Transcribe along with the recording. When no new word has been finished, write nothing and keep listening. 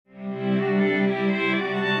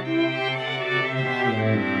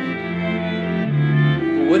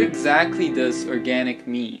exactly does organic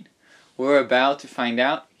mean? We're about to find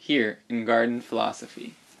out here in Garden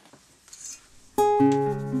Philosophy.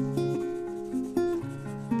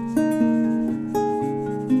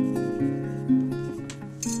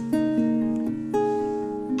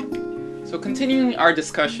 So continuing our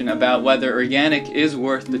discussion about whether organic is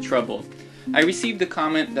worth the trouble, I received a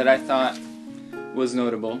comment that I thought was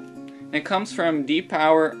notable. And it comes from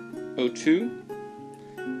DPower02.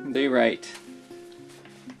 They write,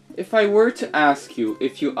 "If I were to ask you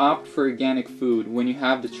if you opt for organic food when you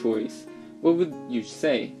have the choice, what would you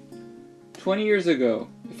say? 20 years ago,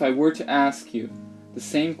 if I were to ask you the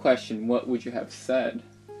same question, what would you have said?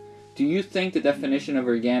 Do you think the definition of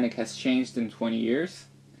organic has changed in 20 years?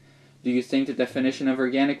 Do you think the definition of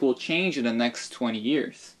organic will change in the next 20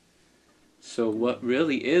 years? So what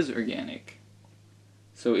really is organic?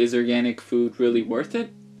 So is organic food really worth it?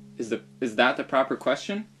 Is that the proper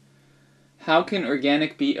question? How can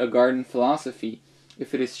organic be a garden philosophy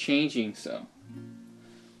if it is changing so?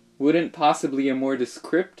 Wouldn't possibly a more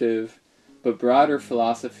descriptive but broader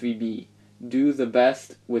philosophy be, do the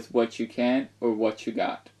best with what you can or what you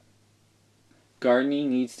got? Gardening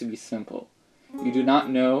needs to be simple. You do not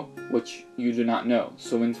know what you do not know.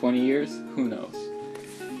 So in 20 years, who knows?"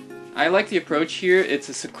 I like the approach here. It's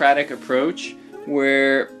a Socratic approach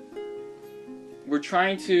where we're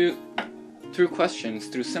trying to,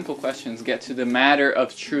 through simple questions, get to the matter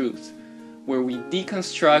of truth, where we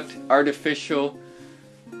deconstruct artificial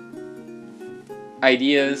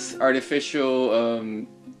ideas, artificial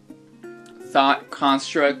thought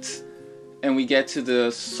constructs, and we get to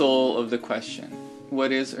the soul of the question.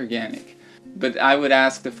 What is organic? But I would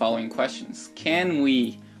ask the following questions. Can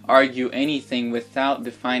we argue anything without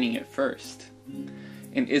defining it first?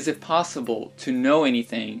 And is it possible to know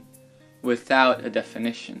anything without a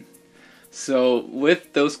definition? So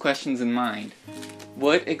with those questions in mind,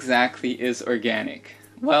 what exactly is organic?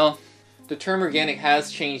 Well, the term organic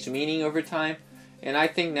has changed meaning over time, and I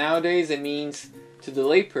think nowadays it means, to the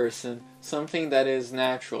layperson, something that is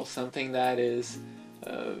natural, something that is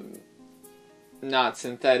not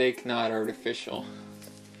synthetic, not artificial.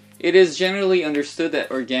 It is generally understood that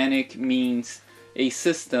organic means a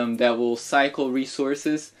system that will cycle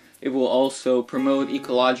resources. It will also promote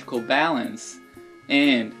ecological balance,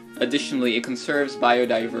 and additionally it conserves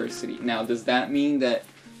biodiversity. Now, does that mean that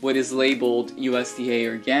what is labeled USDA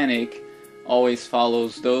organic always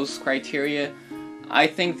follows those criteria? I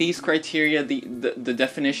think these criteria, the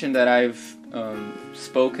definition that I've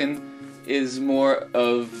spoken, is more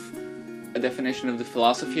of a definition of the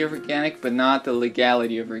philosophy of organic, but not the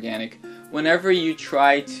legality of organic. Whenever you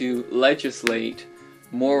try to legislate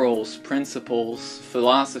morals, principles,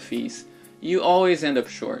 philosophies, you always end up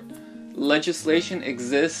short. Legislation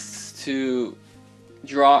exists to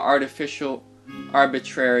draw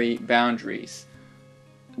arbitrary boundaries.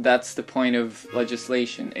 That's the point of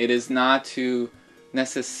legislation. It is not to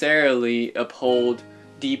necessarily uphold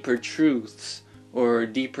deeper truths or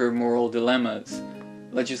deeper moral dilemmas.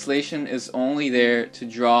 Legislation is only there to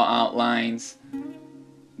draw out lines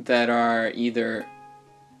that are either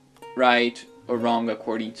right or wrong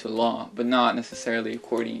according to law, but not necessarily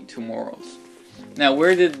according to morals. Now,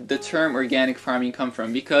 where did the term organic farming come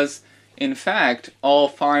from? Because, in fact, all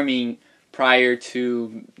farming prior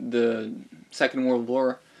to the Second World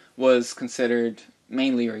War was considered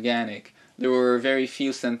mainly organic. There were very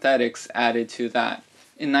few synthetics added to that.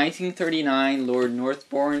 In 1939, Lord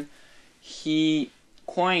Northbourne, he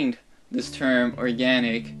coined this term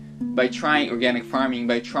organic farming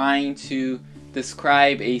by trying to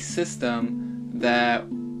describe a system that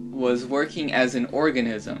was working as an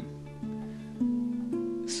organism,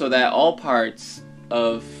 so that all parts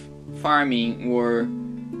of farming were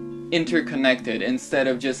interconnected, instead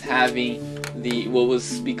of just having what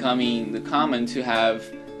was becoming the common, to have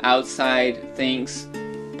outside things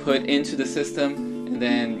put into the system and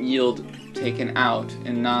then yield taken out,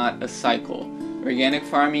 and not a cycle. Organic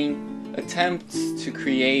farming attempts to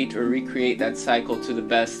create or recreate that cycle to the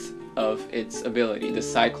best of its ability, the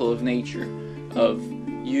cycle of nature, of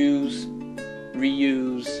use,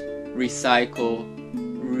 reuse, recycle,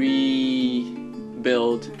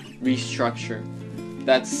 rebuild, restructure.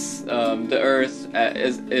 That's the earth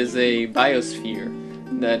is a biosphere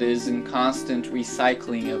that is in constant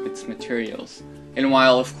recycling of its materials. And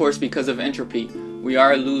while, of course, because of entropy, we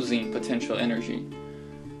are losing potential energy,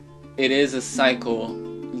 it is a cycle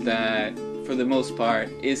that, for the most part,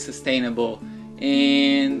 is sustainable,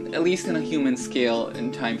 at least in a human scale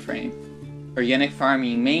and time frame. Organic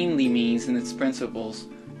farming mainly means, in its principles,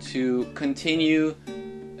 to continue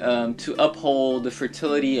to uphold the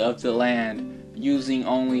fertility of the land using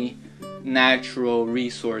only natural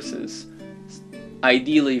resources,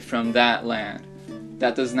 ideally from that land.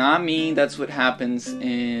 That does not mean that's what happens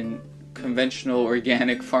in conventional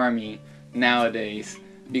organic farming nowadays,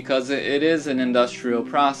 because it is an industrial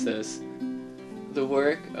process. The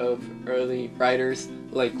work of early writers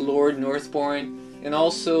like Lord Northbourne and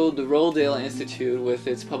also the Rolldale Institute with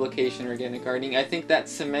its publication Organic Gardening, I think that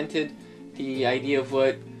cemented the idea of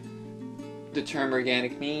what the term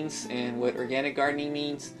organic means and what organic gardening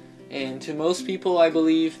means. And to most people, I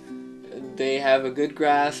believe, they have a good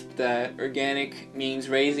grasp that organic means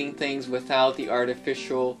raising things without the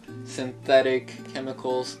artificial synthetic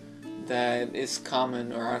chemicals that is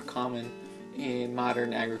common or are common in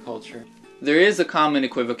modern agriculture. There is a common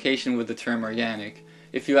equivocation with the term organic.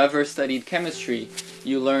 If you ever studied chemistry,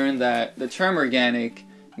 you learn that the term organic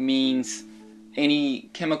means any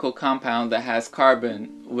chemical compound that has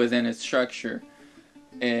carbon within its structure,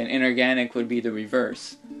 and inorganic would be the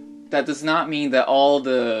reverse. That does not mean that all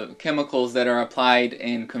the chemicals that are applied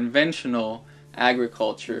in conventional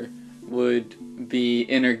agriculture would be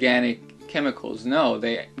inorganic chemicals. No,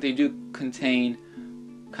 they do contain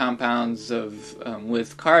compounds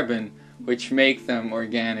with carbon, which make them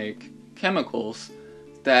organic chemicals.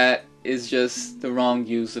 That is just the wrong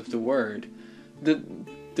use of the word.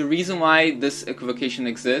 The reason why this equivocation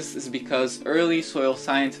exists is because early soil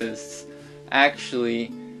scientists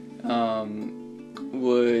actually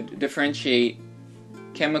would differentiate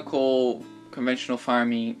chemical conventional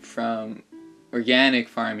farming from organic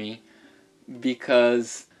farming,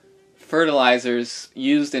 because fertilizers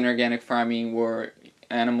used in organic farming were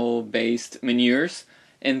animal-based manures,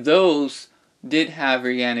 and those did have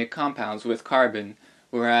organic compounds with carbon,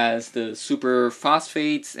 whereas the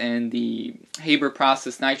superphosphates and the Haber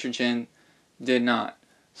process nitrogen did not.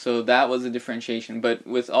 So that was a differentiation. But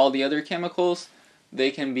with all the other chemicals,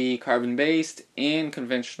 they can be carbon-based in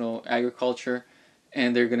conventional agriculture,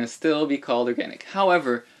 and they're going to still be called organic.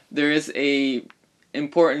 However, there is a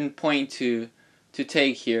important point to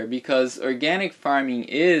take here, because organic farming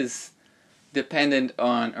is dependent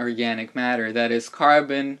on organic matter, that is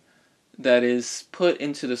carbon that is put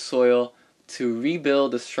into the soil to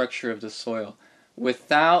rebuild the structure of the soil.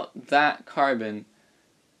 Without that carbon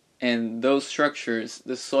and those structures,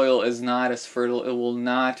 the soil is not as fertile. It will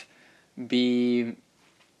not be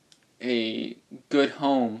a good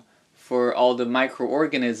home for all the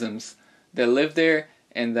microorganisms that live there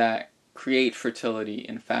and that create fertility,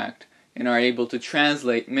 in fact, and are able to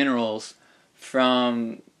translate minerals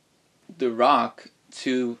from the rock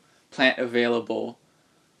to plant available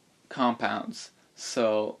compounds.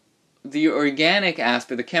 So the organic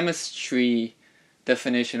aspect, the chemistry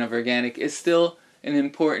definition of organic, is still an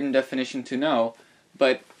important definition to know,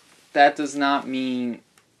 but that does not mean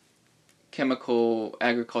chemical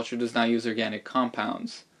agriculture does not use organic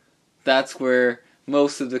compounds. That's where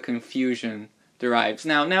most of the confusion derives.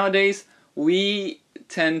 Now, nowadays, we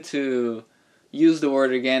tend to use the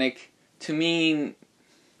word organic to mean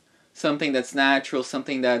something that's natural,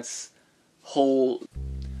 something that's whole.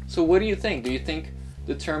 So what do you think? Do you think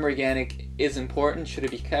the term organic is important? Should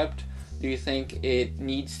it be kept? Do you think it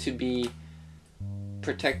needs to be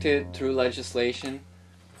protected through legislation?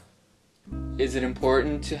 Is it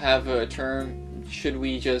important to have a term? Should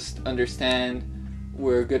we just understand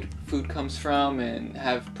where good food comes from and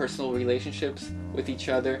have personal relationships with each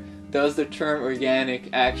other? Does the term organic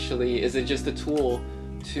actually, is it just a tool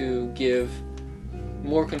to give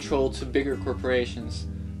more control to bigger corporations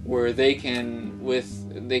where they can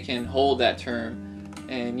hold that term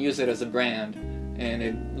and use it as a brand, and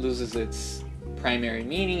it loses its primary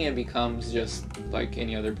meaning and becomes just like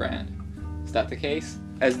any other brand? Is that the case?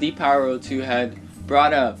 As D-Power02 had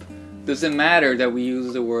brought up, does it matter that we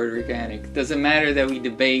use the word organic? Does it matter that we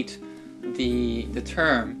debate the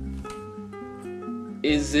term?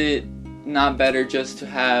 Is it not better just to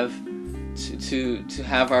have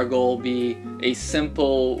our goal be a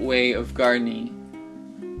simple way of gardening?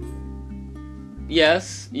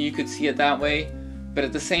 Yes, you could see it that way, but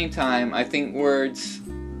at the same time, I think words,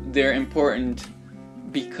 they're important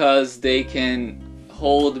because they can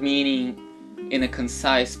hold meaning in a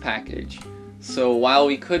concise package. So while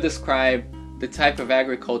we could describe the type of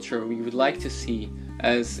agriculture we would like to see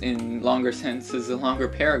as in longer sentences and longer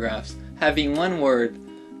paragraphs, having one word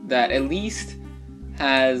that at least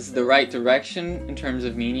has the right direction in terms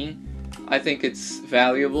of meaning, I think it's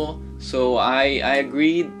valuable. So I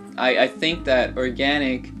agree. I think that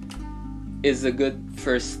organic is a good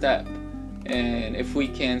first step, and if we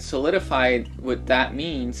can solidify what that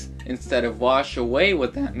means instead of wash away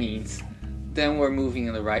what that means, then we're moving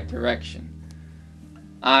in the right direction.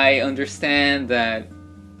 I understand that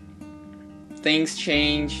things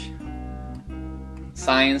change,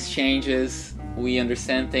 science changes, we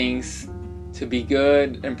understand things to be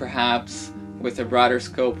good, and perhaps with a broader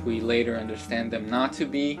scope we later understand them not to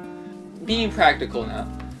be. Being practical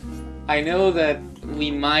now, I know that we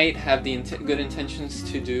might have the good intentions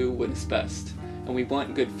to do what is best, and we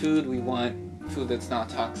want good food, we want food that's not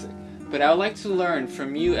toxic. But I would like to learn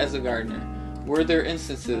from you as a gardener, were there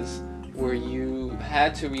instances where you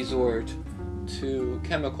had to resort to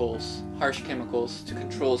chemicals, harsh chemicals, to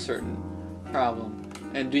control a certain problem?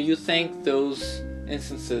 And do you think those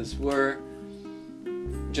instances were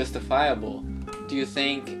justifiable? Do you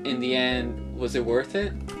think in the end, was it worth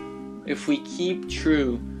it? If we keep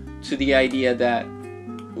true to the idea that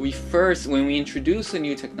when we introduce a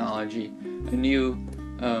new technology, a new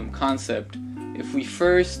concept, if we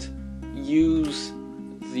first use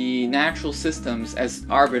the natural systems as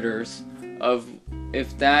arbiters of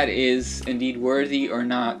if that is indeed worthy or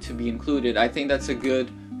not to be included, I think that's a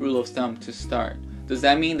good rule of thumb to start. Does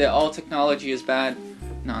that mean that all technology is bad?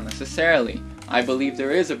 Not necessarily. I believe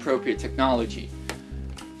there is appropriate technology.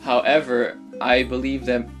 However, I believe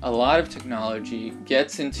that a lot of technology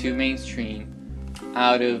gets into mainstream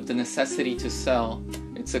out of the necessity to sell.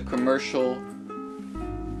 It's a commercial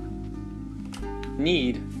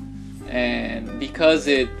need, and because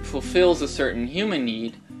it fulfills a certain human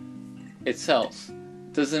need, it sells.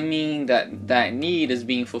 Doesn't mean that that need is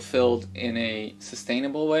being fulfilled in a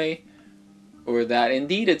sustainable way, or that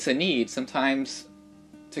indeed it's a need. Sometimes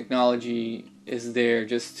technology is there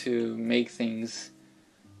just to make things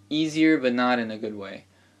easier, but not in a good way.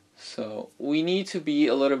 So we need to be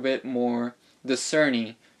a little bit more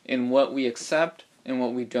discerning in what we accept and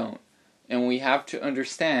what we don't. And we have to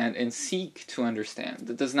understand and seek to understand.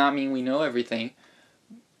 That does not mean we know everything,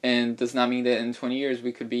 and does not mean that in 20 years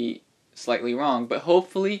we could be slightly wrong. But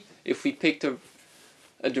hopefully, if we picked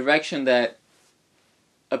a direction that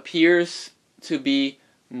appears to be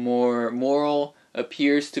more moral,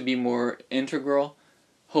 appears to be more integral,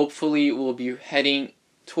 hopefully we'll be heading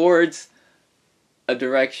towards a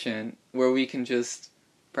direction where we can just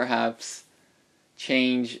perhaps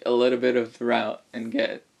change a little bit of the route and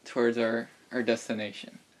get towards our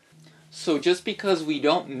destination. So just because we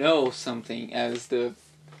don't know something, as the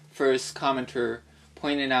first commenter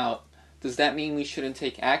pointed out, does that mean we shouldn't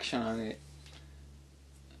take action on it?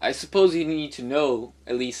 I suppose you need to know,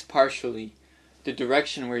 at least partially, the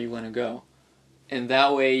direction where you want to go. And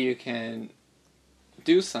that way you can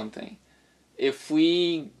do something. If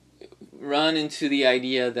we run into the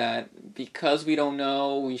idea that because we don't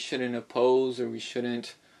know, we shouldn't oppose or we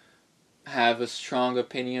shouldn't have a strong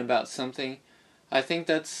opinion about something, I think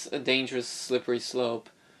that's a dangerous slippery slope,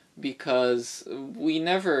 because we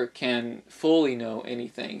never can fully know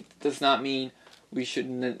anything. It does not mean we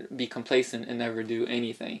shouldn't be complacent and never do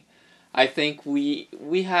anything. I think we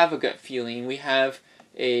have a gut feeling, we have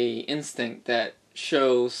a instinct that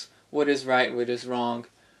shows what is right, what is wrong,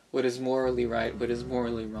 what is morally right, what is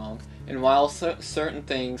morally wrong. And while certain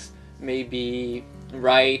things may be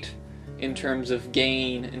right in terms of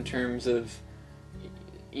gain, in terms of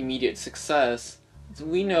immediate success,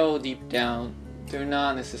 we know deep down they're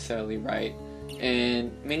not necessarily right.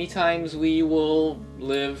 And many times we will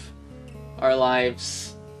live our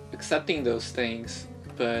lives accepting those things,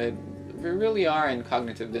 but we really are in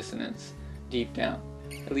cognitive dissonance deep down.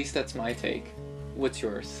 At least that's my take. What's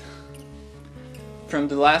yours? From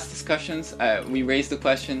the last discussions, we raised the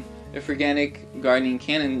question if organic gardening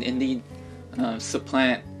can indeed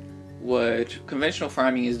supplant what conventional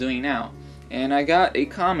farming is doing now. And I got a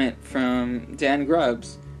comment from Dan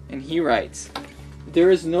Grubbs, and he writes,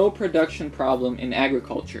 "There is no production problem in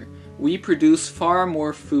agriculture. We produce far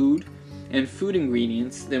more food and food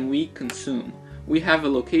ingredients than we consume. We have a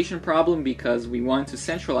location problem because we want to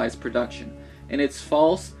centralize production, and it's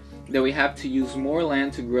false that we have to use more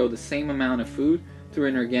land to grow the same amount of food through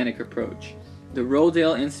an organic approach. The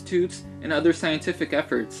Rodale Institutes and other scientific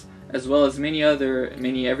efforts, as well as many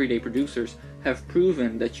everyday producers, have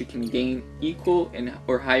proven that you can gain equal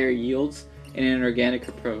or higher yields in an organic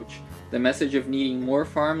approach. The message of needing more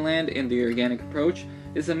farmland in the organic approach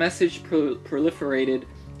is a message proliferated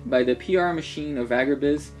by the PR machine of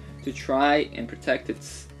agribiz to try and protect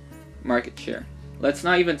its market share. Let's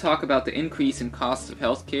not even talk about the increase in costs of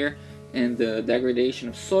healthcare and the degradation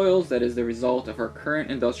of soils that is the result of our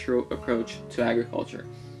current industrial approach to agriculture.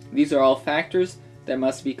 These are all factors that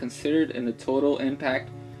must be considered in the total impact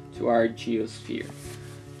to our geosphere."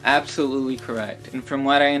 Absolutely correct. And from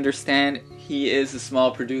what I understand, he is a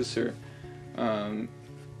small producer.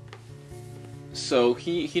 So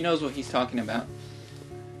he knows what he's talking about.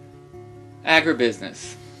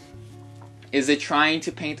 Agribusiness. Is it trying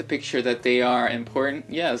to paint the picture that they are important?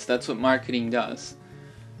 Yes, that's what marketing does.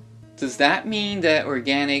 Does that mean that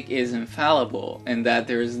organic is infallible and that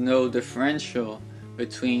there is no differential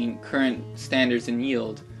between current standards in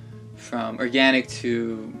yield from organic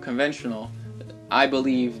to conventional? I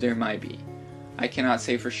believe there might be. I cannot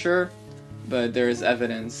say for sure, but there is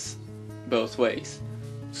evidence both ways.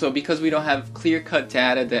 So because we don't have clear-cut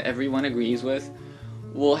data that everyone agrees with,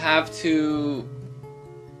 we'll have to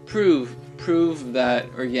prove that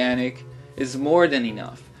organic is more than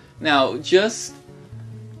enough. Now, just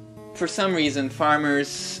for some reason,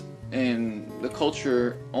 farmers and the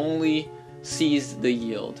culture only sees the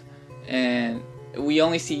yield. And we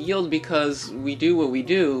only see yield because we do what we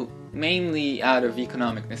do mainly out of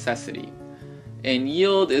economic necessity. And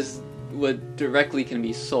yield is what directly can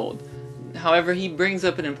be sold. However, he brings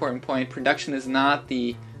up an important point. Production is not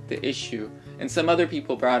the issue. And some other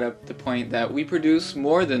people brought up the point that we produce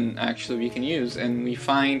more than actually we can use, and we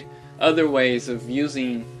find other ways of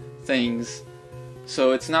using things.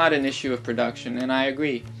 So it's not an issue of production, and I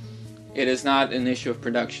agree. It is not an issue of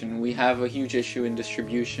production. We have a huge issue in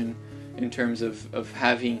distribution in terms of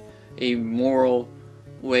having a moral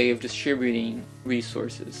way of distributing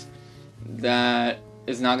resources that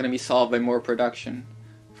is not going to be solved by more production.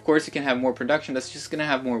 Of course, you can have more production, that's just going to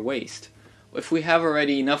have more waste. If we have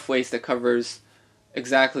already enough waste that covers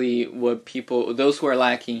exactly what those who are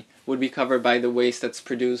lacking, would be covered by the waste that's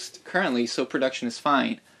produced currently, so production is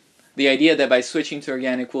fine. The idea that by switching to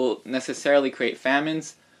organic will necessarily create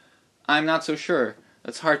famines, I'm not so sure.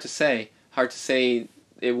 That's hard to say. Hard to say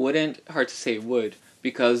it wouldn't, hard to say it would,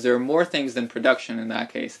 because there are more things than production in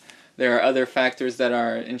that case. There are other factors that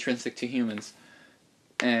are intrinsic to humans.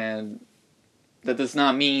 And that does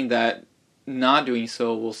not mean that not doing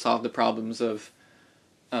so will solve the problems of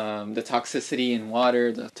the toxicity in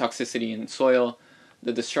water, the toxicity in soil,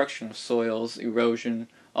 the destruction of soils, erosion,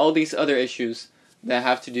 all these other issues that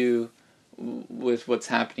have to do with what's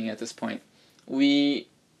happening at this point. We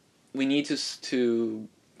need to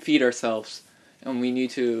feed ourselves, and we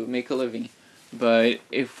need to make a living. But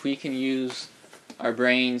if we can use our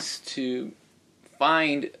brains to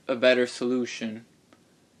find a better solution,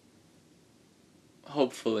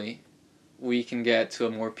 hopefully we can get to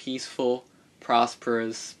a more peaceful,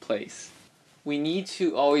 prosperous place. We need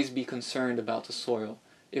to always be concerned about the soil.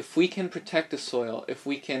 If we can protect the soil, if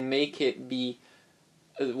we can make it be,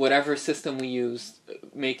 whatever system we use,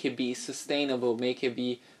 make it be sustainable, make it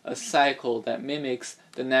be a cycle that mimics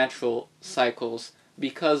the natural cycles,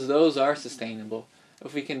 because those are sustainable.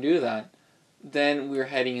 If we can do that, then we're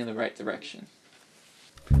heading in the right direction.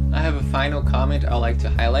 I have a final comment I'd like to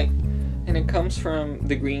highlight, and it comes from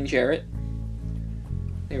the Green Jarrett.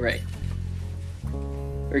 They write,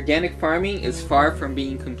 organic farming is far from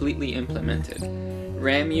being completely implemented.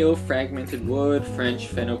 Ramio, fragmented wood, French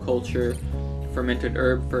phenoculture, fermented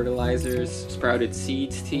herb fertilizers, sprouted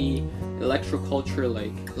seeds tea, electroculture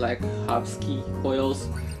like Lakhovsky oils,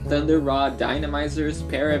 thunder rod dynamizers,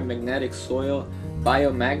 paramagnetic soil,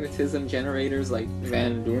 biomagnetism generators like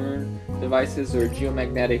Van Doorn devices, or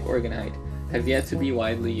geomagnetic orgonite have yet to be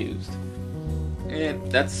widely used. And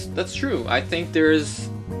that's true. I think there is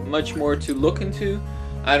much more to look into.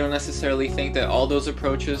 I don't necessarily think that all those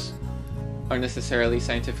approaches are necessarily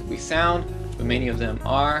scientifically sound, but many of them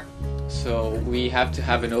are. So we have to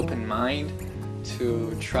have an open mind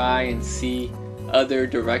to try and see other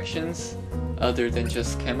directions other than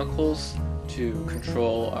just chemicals to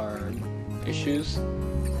control our issues.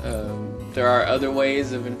 There are other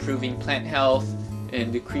ways of improving plant health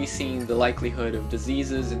and decreasing the likelihood of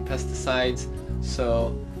diseases and pesticides. So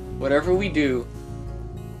whatever we do,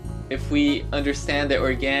 if we understand that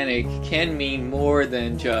organic can mean more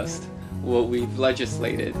than just what we've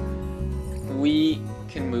legislated, we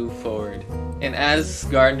can move forward. And as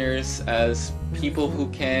gardeners, as people who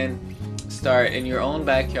can start in your own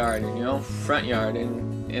backyard, in your own front yard,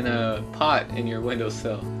 in a pot in your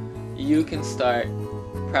windowsill, you can start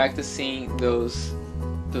practicing those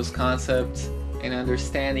concepts and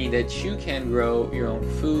understanding that you can grow your own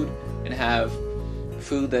food and have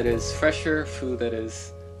food that is fresher, food that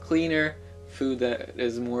is cleaner, food that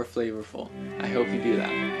is more flavorful. I hope you do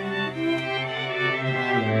that.